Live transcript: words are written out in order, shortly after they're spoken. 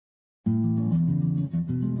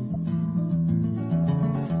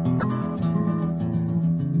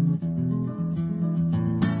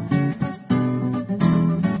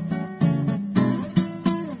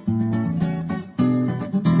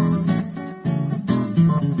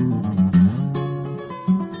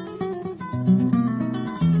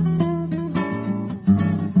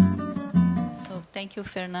Thank you,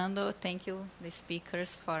 Fernando. Thank you, the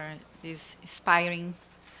speakers, for these inspiring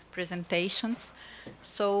presentations.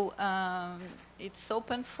 So it's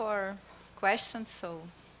open for questions, so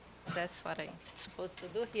that's what I'm supposed to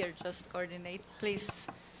do here, just coordinate. Please,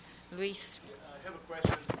 Luis. Yeah, I have a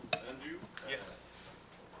question to Andrew. Yes.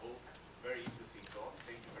 Both very interesting talk.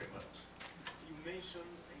 Thank you very much. You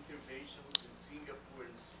mentioned interventions in Singapore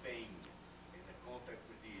and Spain in the contact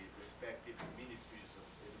with the respective ministries of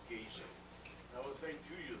education. I was very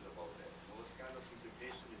curious about that. What kind of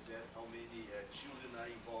intervention is that? How many children are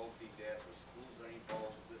involved in that? Or schools are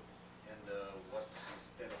involved? And what's the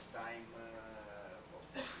span of time of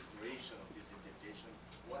the duration of this intervention?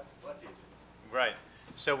 What is it? Right.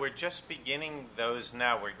 So we're just beginning those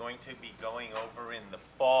now. We're going to be going over in the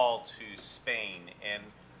fall to Spain. And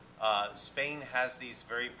Spain has these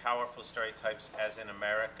very powerful stereotypes, as in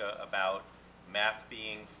America, about math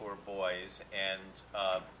being for boys. And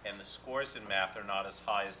the scores in math are not as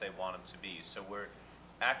high as they want them to be. So we're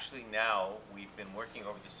actually now, we've been working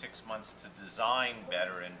over the 6 months to design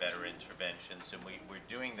better and better interventions. And we're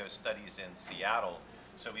doing those studies in Seattle.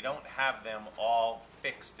 So we don't have them all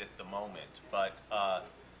fixed at the moment, but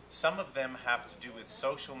some of them have to do with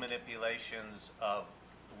social manipulations of,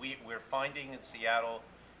 we're finding in Seattle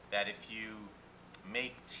that if you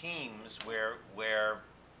make teams where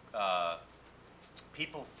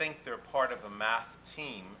people think they're part of a math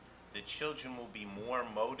team, the children will be more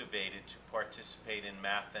motivated to participate in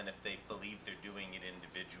math than if they believe they're doing it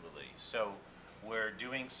individually. So we're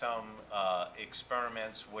doing some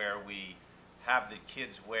experiments where we have the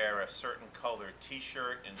kids wear a certain color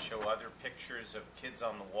t-shirt and show other pictures of kids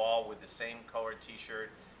on the wall with the same color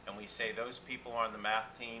t-shirt, and we say those people are on the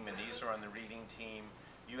math team and these are on the reading team.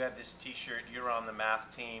 You have this t-shirt, you're on the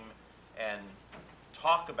math team, and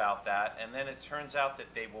talk about that. And then it turns out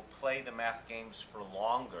that they will play the math games for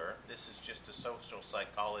longer. This is just a social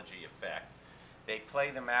psychology effect. They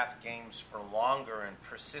play the math games for longer and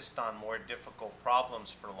persist on more difficult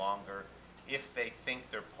problems for longer if they think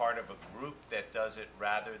they're part of a group that does it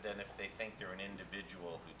rather than if they think they're an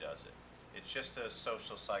individual who does it. It's just a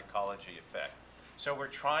social psychology effect. So we're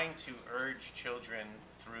trying to urge children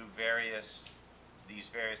through these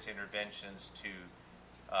various interventions to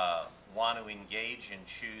want to engage and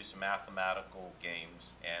choose mathematical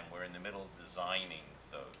games, and we're in the middle of designing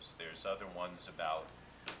those. There's other ones about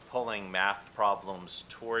pulling math problems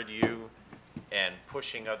toward you and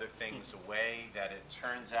pushing other things away, that it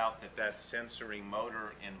turns out that sensory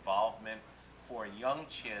motor involvement for young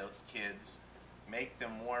kids make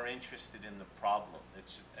them more interested in the problem.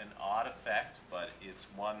 It's an odd effect, but it's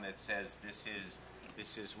one that says this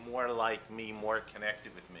is more like me, more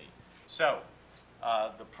connected with me. So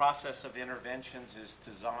the process of interventions is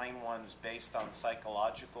design ones based on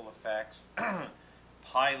psychological effects,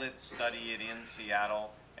 pilot study it in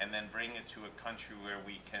Seattle, and then bring it to a country where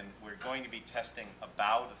we're going to be testing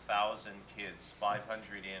about 1,000 kids,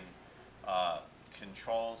 500 in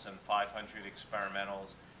controls and 500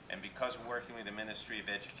 experimentals. And because we're working with the Ministry of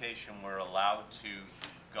Education, we're allowed to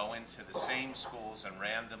go into the same schools and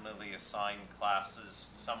randomly assign classes,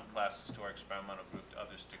 some classes to our experimental group,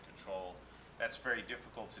 others to control. That's very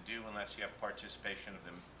difficult to do unless you have participation of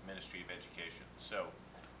the Ministry of Education. So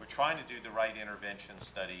we're trying to do the right intervention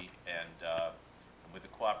study, and with the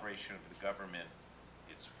cooperation of the government,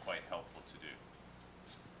 it's quite helpful to do.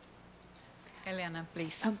 Elena,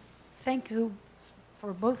 please. Thank you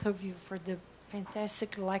for both of you for the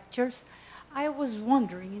fantastic lectures. I was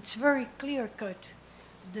wondering, it's very clear-cut,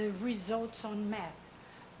 the results on math,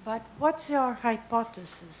 but what's your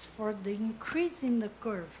hypothesis for the increase in the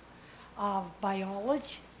curve of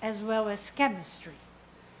biology as well as chemistry?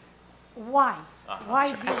 Why?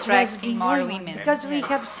 Why this has Attracting been more going on? women. Because we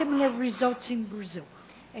have similar results in Brazil,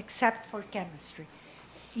 except for chemistry.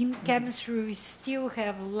 In chemistry, we still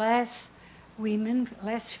have less women,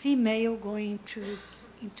 less female going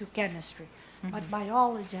into chemistry. But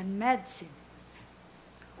biology and medicine,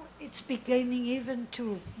 it's beginning even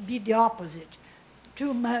to be the opposite.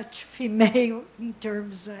 Too much female in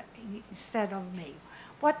terms instead of male.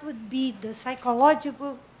 What would be the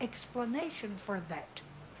psychological explanation for that?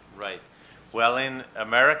 Right. Well, in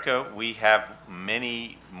America, we have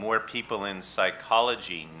many more people in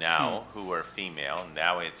psychology now who are female.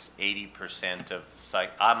 Now it's 80% of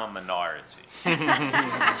I'm a minority.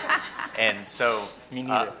 And so,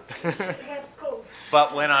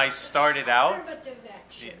 but when I started out,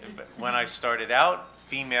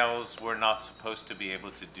 females were not supposed to be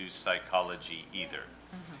able to do psychology either.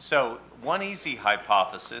 So one easy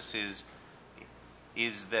hypothesis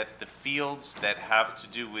is that the fields that have to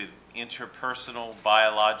do with interpersonal,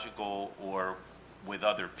 biological, or with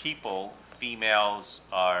other people, females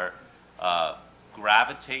are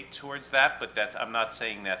gravitate towards that, but I'm not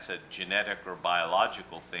saying that's a genetic or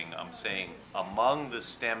biological thing. I'm saying among the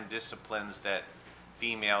STEM disciplines that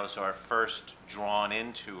females are first drawn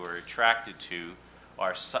into or attracted to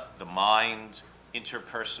are the mind,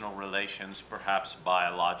 interpersonal relations, perhaps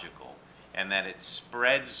biological, and that it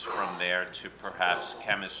spreads from there to perhaps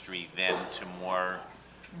chemistry, then to more,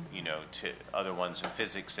 to other ones in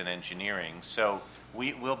physics and engineering. So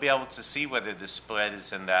we'll be able to see whether the spread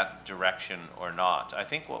is in that direction or not. I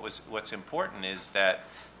think what's important is that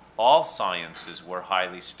all sciences were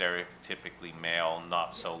highly stereotypically male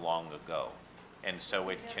not so long ago, and so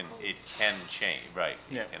it can change, right?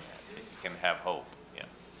 Yeah. It can have hope. Yeah.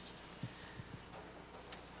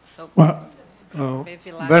 So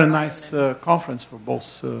maybe last Very one, nice and then- conference for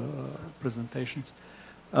both presentations.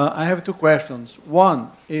 I have two questions. One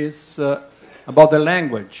is about the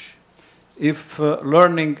language. If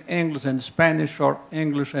learning English and Spanish or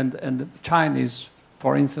English and Chinese,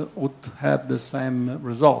 for instance, would have the same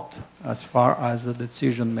result as far as the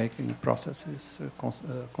decision-making process is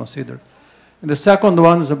considered. And the second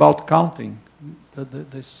one is about counting,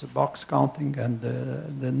 this box counting and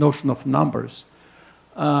the notion of numbers.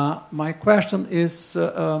 My question is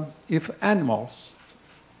if animals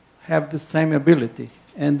have the same ability,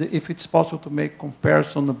 and if it's possible to make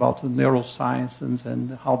comparison about the neurosciences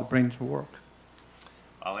and how the brains work.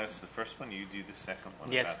 I'll answer the first one. You do the second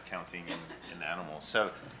one Yes. about counting in animals.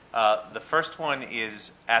 So the first one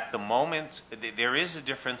is, at the moment, there is a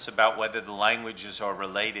difference about whether the languages are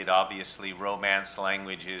related. Obviously, Romance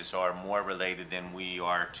languages are more related than we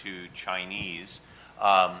are to Chinese.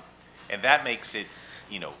 And that makes it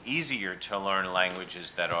easier to learn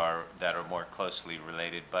languages that are more closely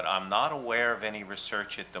related. But I'm not aware of any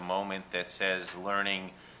research at the moment that says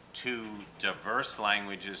learning two diverse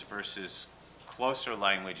languages versus closer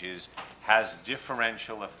languages has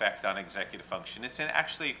differential effect on executive function. It's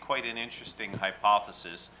actually quite an interesting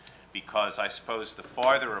hypothesis, because I suppose the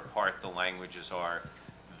farther apart the languages are,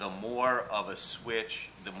 the more of a switch,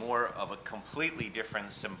 the more of a completely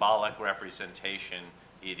different symbolic representation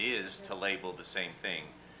it is to label the same thing.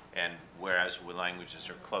 And whereas when languages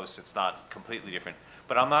are close, it's not completely different.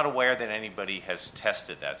 But I'm not aware that anybody has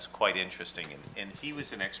tested that. It's quite interesting. And he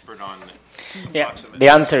was an expert on approximate. The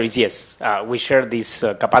answer is yes. We share this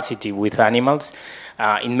capacity with animals.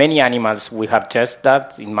 In many animals, we have tested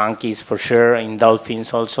that. In monkeys, for sure. In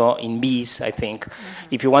dolphins also. In bees, I think. Mm-hmm.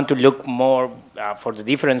 If you want to look more for the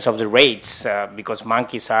difference of the rates, because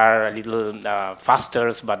monkeys are a little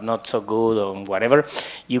faster, but not so good or whatever,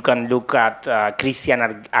 you can look at Christian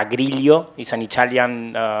Agrilio. He's an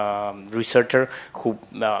Italian researcher who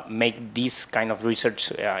make this kind of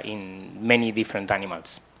research in many different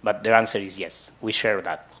animals. But the answer is yes. We share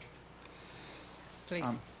that. Please.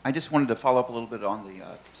 I just wanted to follow up a little bit on the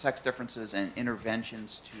sex differences and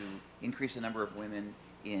interventions to increase the number of women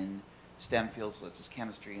in STEM fields, such as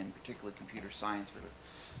chemistry and particularly computer science,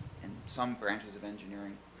 and some branches of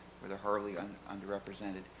engineering where they're hardly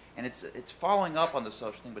underrepresented. And it's following up on the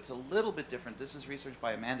social thing, but it's a little bit different. This is research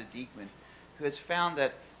by Amanda Diekman, who has found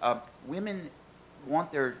that women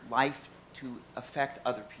want their life to affect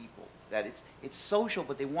other people. That it's social,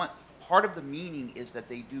 but they want, part of the meaning is that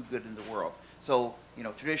they do good in the world. So,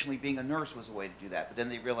 traditionally being a nurse was a way to do that, but then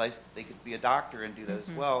they realized they could be a doctor and do that as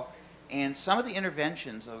well. And some of the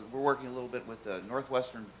interventions, we're working a little bit with the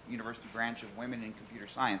Northwestern University branch of Women in Computer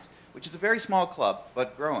Science, which is a very small club,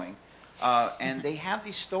 but growing. And they have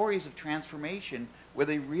these stories of transformation where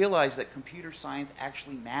they realize that computer science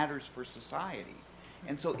actually matters for society.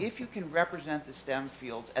 And so if you can represent the STEM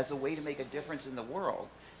fields as a way to make a difference in the world,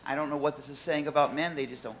 I don't know what this is saying about men, they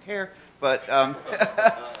just don't care, but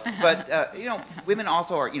women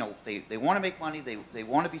also are, they want to make money, they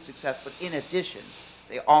want to be successful, but in addition,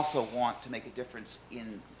 they also want to make a difference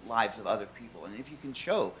in lives of other people. And if you can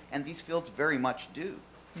show, and these fields very much do,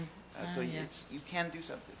 so yes. you can do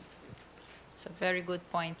something. It's a very good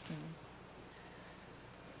point.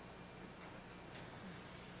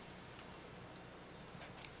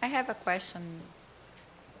 I have a question.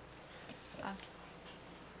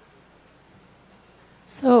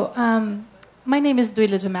 So my name is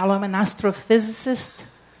Duília de Mello. I'm an astrophysicist.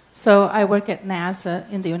 So I work at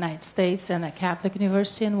NASA in the United States and at Catholic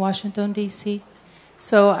University in Washington, D.C.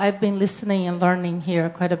 So I've been listening and learning here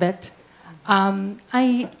quite a bit.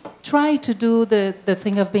 I try to do the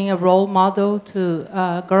thing of being a role model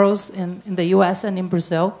to girls in the U.S. and in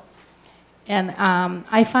Brazil. And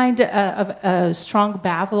I find a strong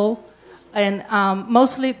battle, and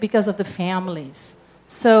mostly because of the families.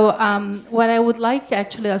 So what I would like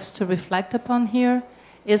actually us to reflect upon here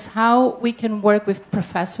is how we can work with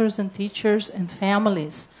professors and teachers and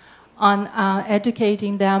families on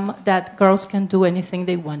educating them that girls can do anything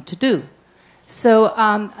they want to do. So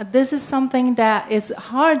this is something that is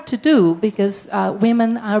hard to do because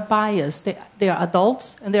women are biased. They are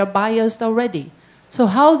adults and they are biased already. So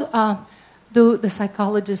how do the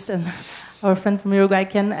psychologists and our friend from Uruguay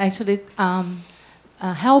can actually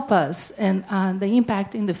help us and the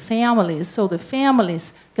impact in the families? So the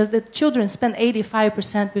families, because the children spend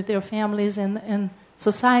 85% with their families and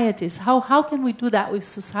societies. How can we do that with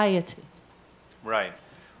society? Right.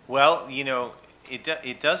 Well, you know,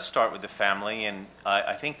 it does start with the family, and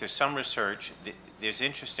I think there's some research, there's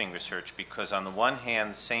interesting research, because on the one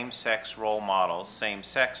hand, same-sex role models,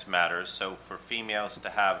 same-sex matters, so for females to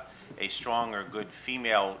have a strong or good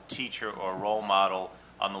female teacher or role model,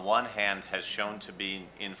 on the one hand, has shown to be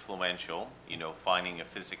influential, you know, finding a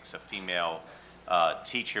female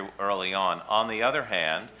teacher early on. On the other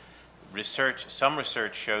hand, some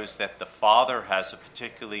research shows that the father has a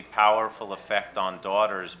particularly powerful effect on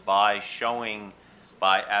daughters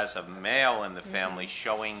as a male in the family,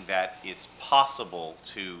 showing that it's possible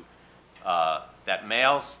to, that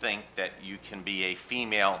males think that you can be a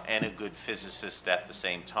female and a good physicist at the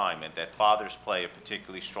same time, and that fathers play a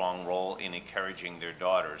particularly strong role in encouraging their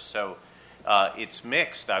daughters. So it's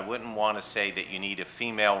mixed. I wouldn't want to say that you need a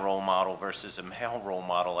female role model versus a male role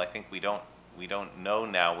model. I think we don't know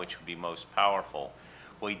now which would be most powerful.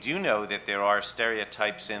 We do know that there are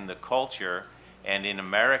stereotypes in the culture and in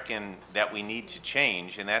American that we need to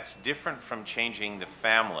change, and that's different from changing the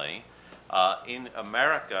family. In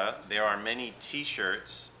America, there are many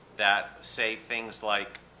T-shirts that say things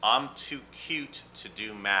like, "I'm too cute to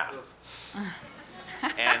do math."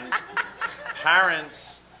 And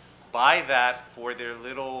parents buy that for their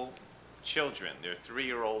little children, their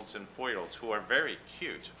 3-year-olds and 4-year-olds, who are very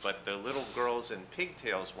cute, but the little girls in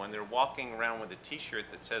pigtails, when they're walking around with a T-shirt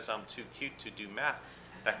that says, "I'm too cute to do math,"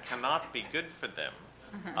 that cannot be good for them.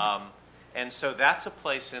 And so that's a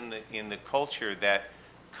place in the culture that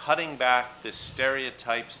cutting back the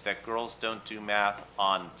stereotypes that girls don't do math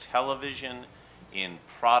on television, in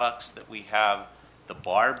products that we have, the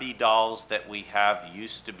Barbie dolls that we have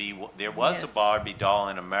used to be, there was a Barbie doll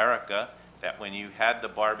in America that when you had the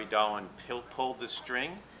Barbie doll and pulled the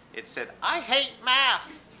string, it said, "I hate math,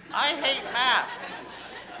 I hate math."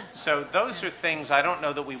 So those are things, I don't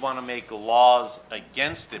know that we want to make laws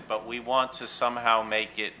against it, but we want to somehow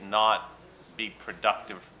make it not be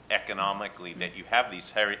productive economically, that you have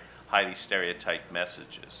these highly stereotyped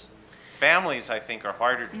messages. Families, I think, are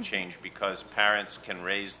harder to change because parents can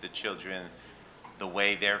raise the children the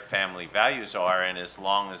way their family values are, and as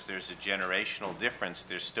long as there's a generational difference,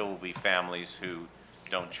 there still will be families who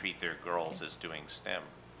don't treat their girls as doing STEM.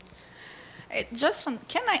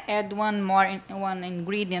 Can I add one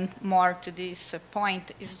ingredient more to this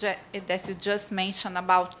point? Is that you just mentioned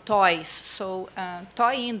about toys. So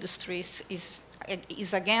toy industries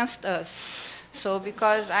is against us. So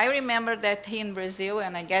because I remember that here in Brazil,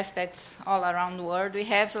 and I guess that's all around the world, we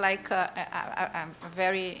have like a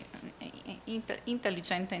very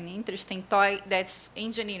intelligent and interesting toy that's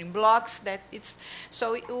engineering blocks. That it's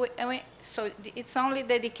so it's only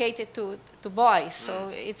dedicated to boys. So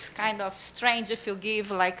it's kind of strange if you give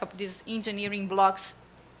like these engineering blocks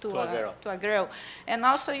to a girl. And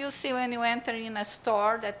also you see when you enter in a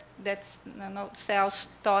store that sells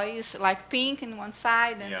toys like pink in one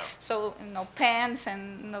side, and so pens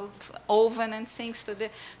and oven and things to the.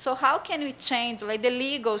 So how can we change like the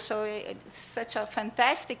Lego? So it's such a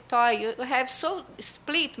fantastic toy. You have so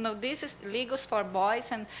split. This is Legos for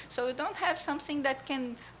boys, and so you don't have something that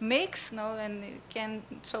can mix. And can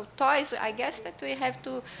so toys. I guess that we have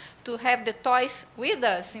to have the toys with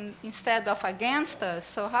us instead of against us.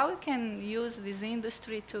 So how we can use this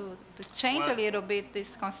industry to change a little bit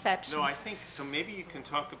this conception? No, I think, so maybe you can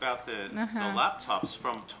talk about the laptops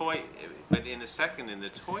from toy, but in a second, in the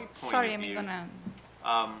toy point of view.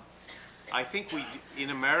 I think in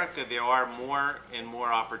America, there are more and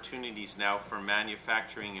more opportunities now for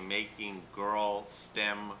manufacturing and making girl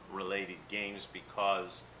STEM-related games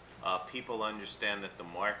because people understand that the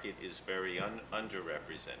market is very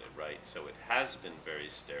underrepresented, right? So it has been very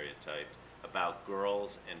stereotyped about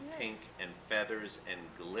girls and pink and feathers and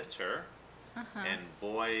glitter, and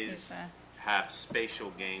boys have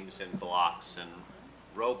spatial games and blocks and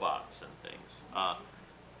robots and things.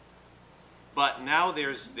 But now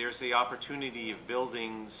there's the opportunity of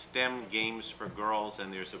building STEM games for girls,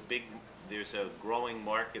 and there's a growing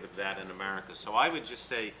market of that in America. So I would just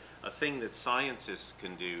say a thing that scientists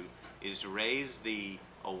can do is raise the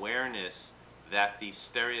awareness that these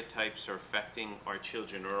stereotypes are affecting our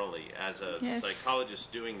children early. As a Yes.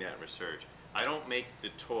 psychologist doing that research, I don't make the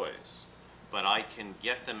toys, but I can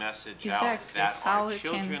get the message Exactly. out that How our we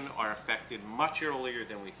can- children are affected much earlier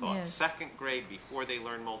than we thought. Yes. Second grade, before they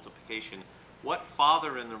learn multiplication, what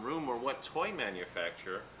father in the room or what toy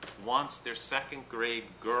manufacturer wants their second grade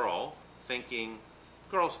girl thinking,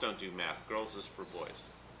 girls don't do math, girls is for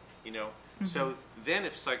boys, you know? So then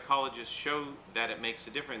if psychologists show that it makes a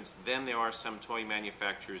difference, then there are some toy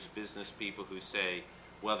manufacturers, business people who say,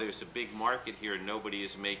 well, there's a big market here, nobody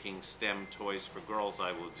is making STEM toys for girls,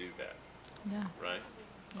 I will do that, Yeah. right?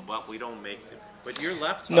 Well, we don't make them. But your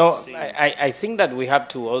laptop No, seems... I think that we have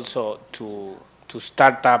to also to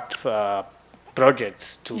start up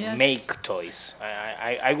projects to Yes. make toys.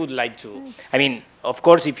 I would like to. I mean, of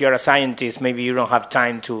course, if you're a scientist, maybe you don't have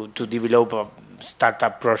time to develop a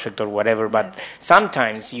startup project or whatever. But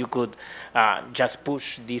sometimes you could just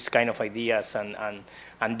push these kind of ideas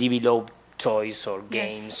and develop toys or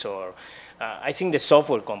games or. I think the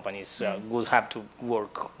software companies would have to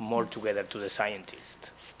work more together to the scientists.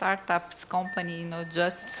 Startups company, you know,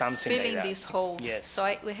 just Something like filling that. this hole. Yes. So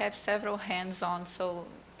we have several hands on, so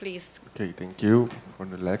please. Okay, thank you for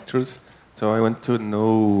the lectures. So I want to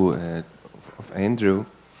know of Andrew.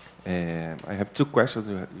 I have two questions.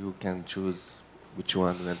 You can choose which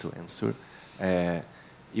one you want to answer.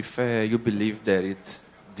 If you believe that it's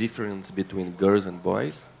difference between girls and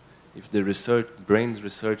boys, if the brain's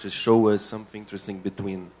researchers show us something interesting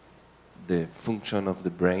between the function of the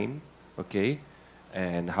brain, okay,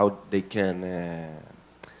 and how they can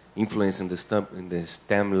influence in the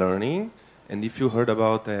STEM learning, and if you heard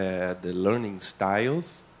about the learning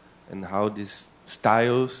styles and how those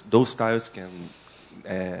styles can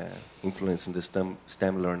influence in the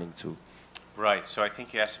STEM learning too. Right. So I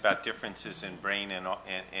think you asked about differences in brain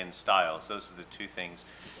and styles. Those are the two things.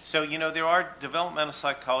 So, you know, there are developmental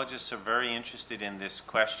psychologists who are very interested in this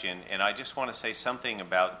question, and I just want to say something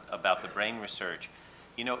about the brain research.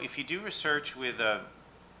 You know, if you do research with a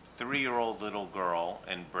 3-year-old little girl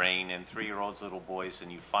and brain and 3-year-old little boys,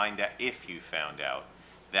 and you found out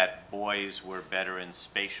that boys were better in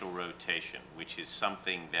spatial rotation, which is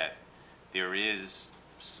something that there is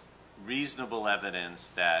reasonable evidence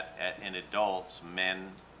that in adults,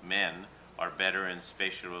 men are better in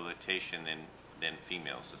spatial rotation than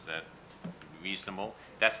females. Is that reasonable?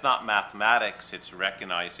 That's not mathematics, it's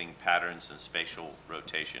recognizing patterns in spatial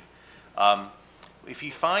rotation. If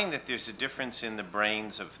you find that there's a difference in the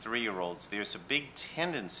brains of 3-year-olds, there's a big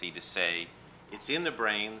tendency to say it's in the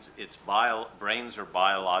brains, brains are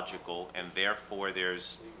biological, and therefore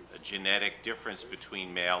there's a genetic difference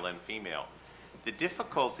between male and female. The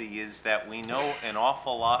difficulty is that we know an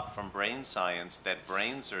awful lot from brain science that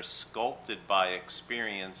brains are sculpted by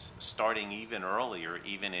experience starting even earlier,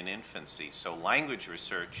 even in infancy. So language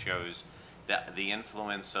research shows that the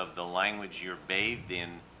influence of the language you're bathed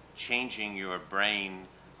in changing your brain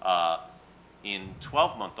in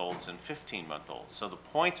 12-month-olds and 15-month-olds. So the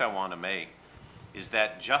point I want to make is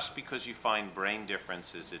that just because you find brain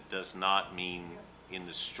differences, it does not mean in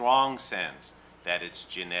the strong sense that it's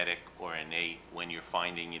genetic or innate when you're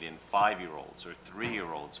finding it in 5-year-olds or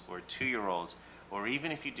 3-year-olds or 2-year-olds, or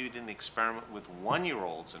even if you did an experiment with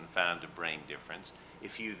 1-year-olds and found a brain difference.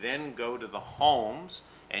 If you then go to the homes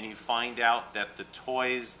and you find out that the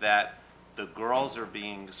toys that the girls are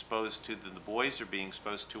being exposed to, that the boys are being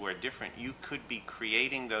exposed to are different, you could be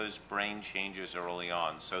creating those brain changes early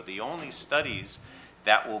on. So the only studies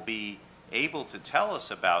that will be able to tell us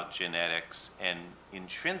about genetics and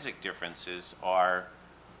intrinsic differences are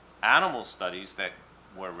animal studies that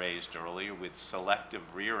were raised earlier with selective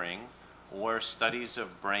rearing, or studies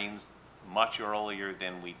of brains much earlier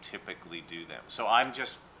than we typically do them. So I'm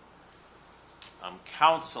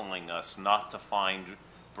counseling us not to find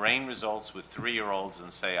brain results with 3-year-olds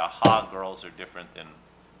and say, aha, girls are different than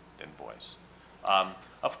boys.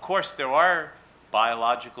 Of course, there are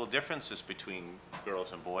biological differences between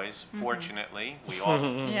girls and boys. Fortunately, we all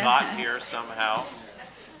got here somehow.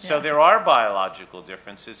 So there are biological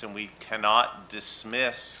differences, and we cannot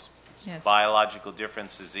dismiss biological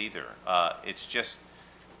differences either. It's just,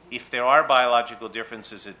 if there are biological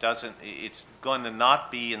differences, it's going to not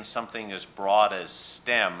be in something as broad as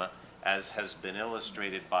STEM, as has been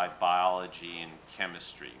illustrated by biology and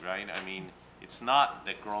chemistry, right? I mean, it's not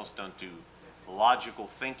that girls don't do logical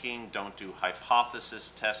thinking, don't do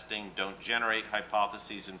hypothesis testing, don't generate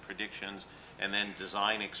hypotheses and predictions, and then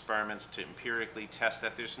design experiments to empirically test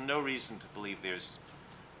that. There's no reason to believe there's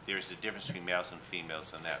a difference between males and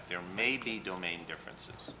females in that. There may be domain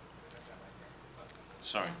differences.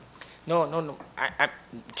 Sorry. No.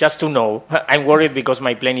 Just to know, I'm worried because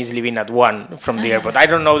my plane is leaving at 1 from the airport. I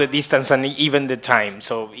don't know the distance and even the time.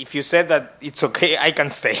 So if you said that it's okay, I can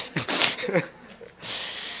stay.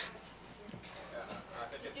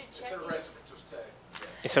 It's a risk to stay.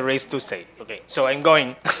 It's a race to stay. Okay, so I'm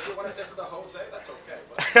going. If you want to stay to the Jose, that's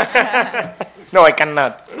okay. But No, I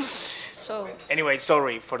cannot. So, Anyway,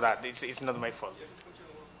 sorry for that. It's not my fault.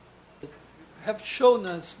 have shown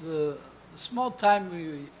us the small time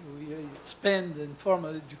we spend in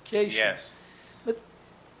formal education. Yes. But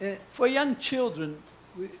for young children,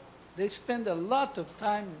 they spend a lot of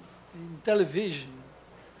time in television.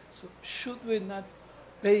 So should we not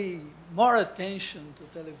pay more attention to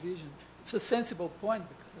television? It's a sensible point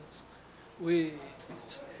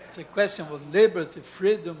because it's a question of liberty,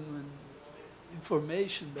 freedom, and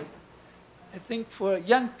information. But I think for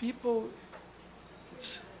young people,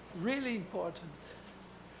 it's really important.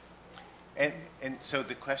 And so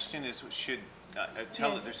the question is, should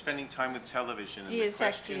Yes. they're spending time with television, and the yes,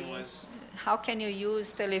 question actually, was, how can you use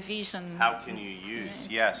television? how can you use?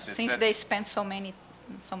 Yes, Since they spend so much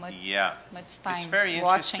time It's very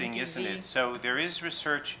watching interesting, TV. isn't it? So there is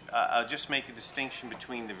research. I'll just make a distinction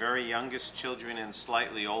between the very youngest children and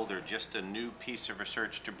slightly older, just a new piece of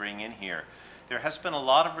research to bring in here. There has been a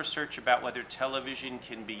lot of research about whether television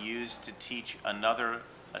can be used to teach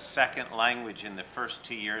a second language in the first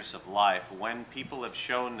 2 years of life, when people have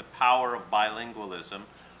shown the power of bilingualism.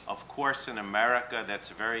 Of course, in America, that's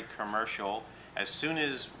very commercial. As soon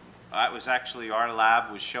as it was actually our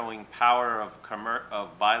lab was showing power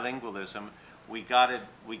of bilingualism, we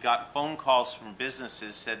got phone calls from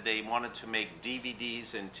businesses said they wanted to make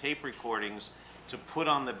DVDs and tape recordings to put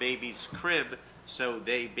on the baby's crib so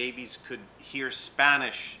babies could hear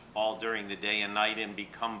Spanish all during the day and night and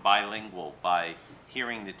become bilingual by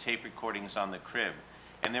hearing the tape recordings on the crib.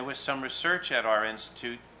 And there was some research at our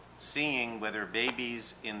institute seeing whether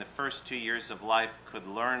babies in the first 2 years of life could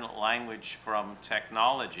learn language from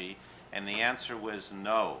technology, and the answer was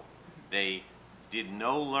no. They did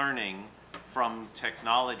no learning from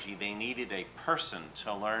technology. They needed a person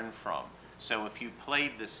to learn from. So if you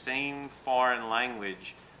played the same foreign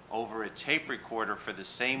language over a tape recorder for the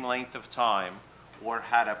same length of time, or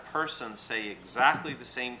had a person say exactly the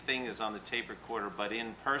same thing as on the tape recorder but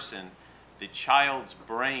in person, the child's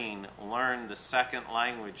brain learned the second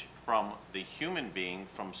language from the human being,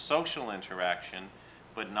 from social interaction,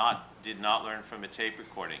 but did not learn from a tape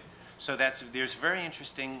recording. So there's very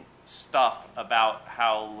interesting stuff about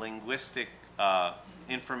how linguistic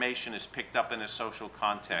information is picked up in a social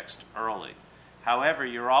context early. However,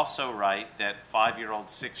 you're also right that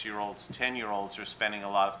 5-year-olds, 6-year-olds, 10-year-olds are spending a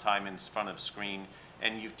lot of time in front of screen,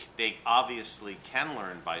 and they obviously can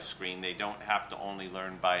learn by screen. They don't have to only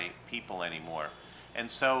learn by people anymore. And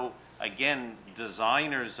so, again,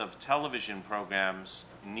 designers of television programs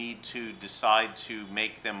need to decide to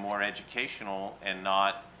make them more educational and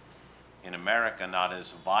not, in America, not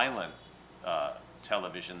as violent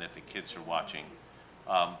television that the kids are watching.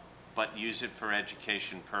 But use it for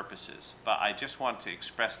education purposes. But I just want to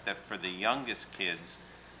express that for the youngest kids,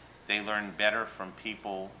 they learn better from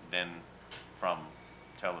people than from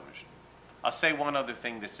television. I'll say one other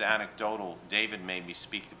thing that's anecdotal. David made me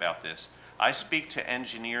speak about this. I speak to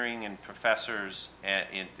engineering and professors at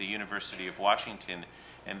the University of Washington,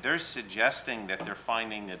 and they're suggesting that they're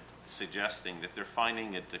finding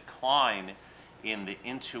a decline in the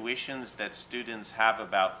intuitions that students have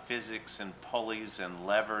about physics and pulleys and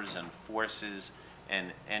levers and forces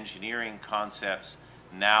and engineering concepts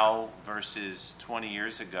now versus 20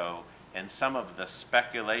 years ago. And some of the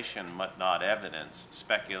speculation, but not evidence,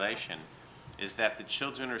 speculation, is that the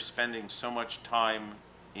children are spending so much time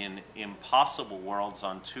in impossible worlds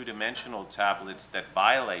on two-dimensional tablets that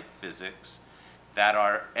violate physics, that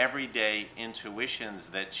are everyday intuitions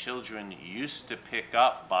that children used to pick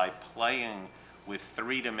up by playing with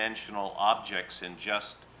three-dimensional objects and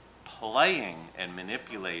just playing and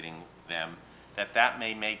manipulating them, that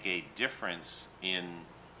may make a difference in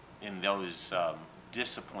those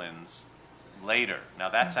disciplines later. Now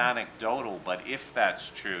that's anecdotal, but if that's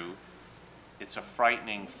true, it's a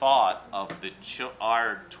frightening thought of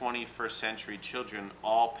our 21st century children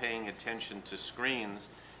all paying attention to screens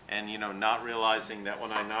and not realizing that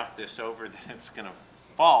when I knock this over that it's going to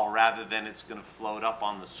fall rather than it's going to float up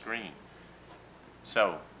on the screen.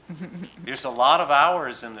 So there's a lot of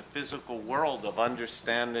hours in the physical world of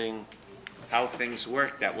understanding how things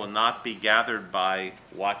work that will not be gathered by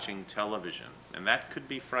watching television. And that could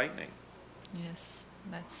be frightening. Yes,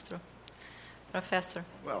 that's true. Professor.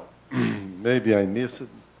 Well, maybe I missed it,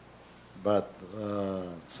 but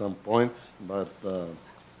some points. But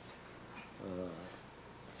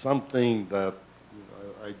something that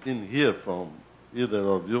I didn't hear from either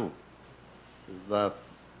of you is that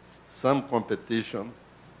some competition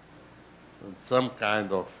and some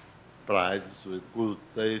kind of prize with good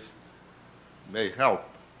taste may help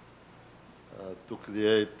to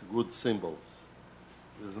create good symbols.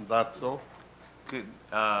 Isn't that so? Good.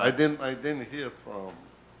 I didn't hear from.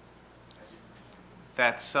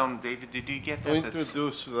 That's some, David, did you get that? To That's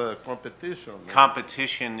introduce the competition.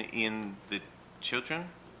 competition in the children?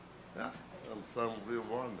 Yeah, and some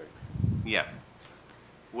rewarding. Yeah.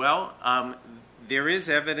 Well, there is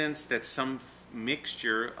evidence that some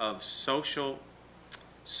mixture of social,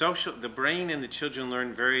 the brain and the children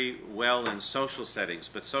learn very well in social settings,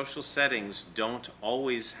 but social settings don't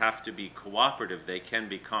always have to be cooperative. They can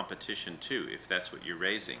be competition too, if that's what you're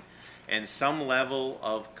raising. And some level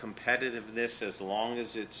of competitiveness, as long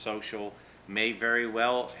as it's social, may very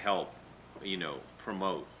well help,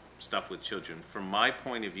 promote stuff with children. From my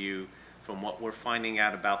point of view, from what we're finding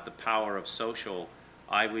out about the power of social,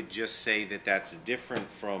 I would just say that that's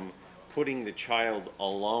different from putting the child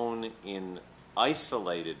alone in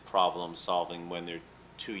isolated problem solving when they're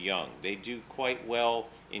too young. They do quite well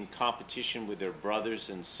in competition with their brothers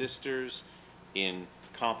and sisters, in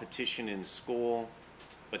competition in school,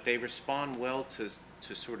 but they respond well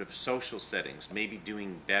to sort of social settings, maybe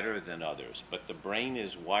doing better than others. But the brain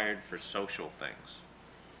is wired for social things.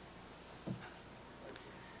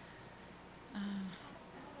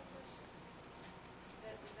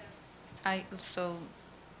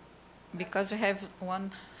 Because we have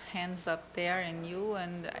one hands up there and you,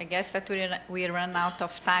 and I guess that we run out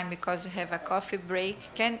of time because we have a coffee break.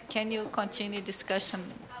 Can you continue discussion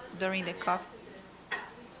during the coffee? We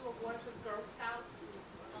do a work with Girl Scouts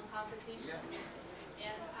on competition,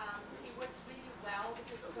 and it works really well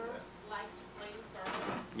because girls like to play with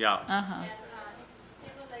girls. Yeah. Uh-huh. And if you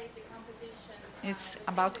stimulate the competition, It's they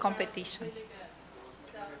about think the girls competition. Really good.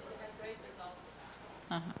 So it has great results with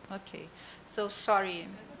that. Uh-huh. Okay. So sorry,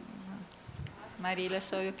 Marilia,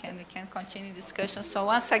 so we can continue discussion. So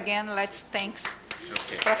once again, let's thank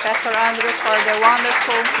Professor Andrew for the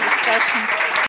wonderful discussion.